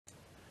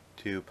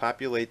To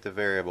populate the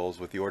variables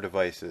with your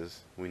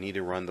devices, we need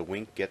to run the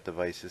Wink Get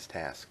Devices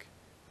task.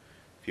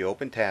 If you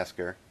open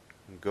Tasker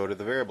and go to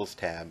the Variables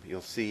tab,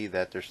 you'll see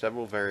that there's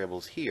several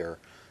variables here.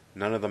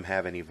 None of them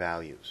have any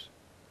values.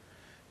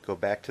 Go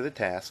back to the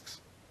tasks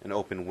and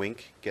open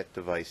Wink Get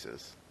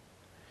Devices.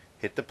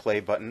 Hit the play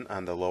button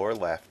on the lower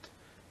left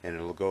and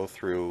it'll go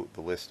through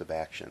the list of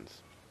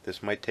actions.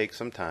 This might take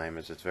some time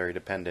as it's very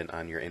dependent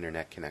on your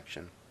internet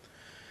connection.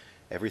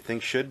 Everything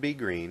should be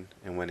green,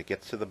 and when it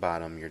gets to the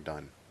bottom, you're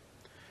done.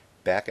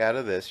 Back out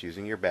of this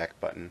using your back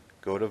button,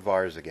 go to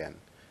VARs again,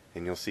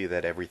 and you'll see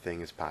that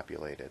everything is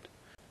populated.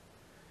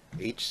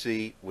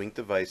 HC Wink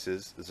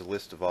Devices is a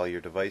list of all your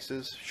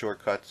devices,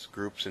 shortcuts,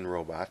 groups, and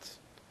robots.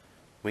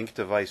 Wink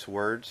Device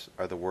words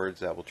are the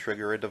words that will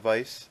trigger a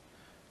device.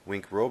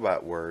 Wink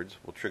Robot words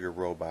will trigger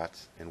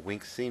robots, and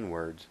Wink Scene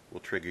words will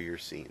trigger your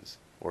scenes,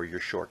 or your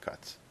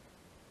shortcuts.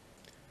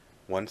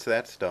 Once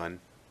that's done,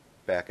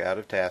 back out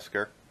of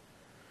Tasker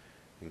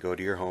and go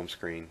to your home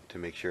screen to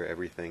make sure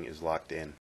everything is locked in.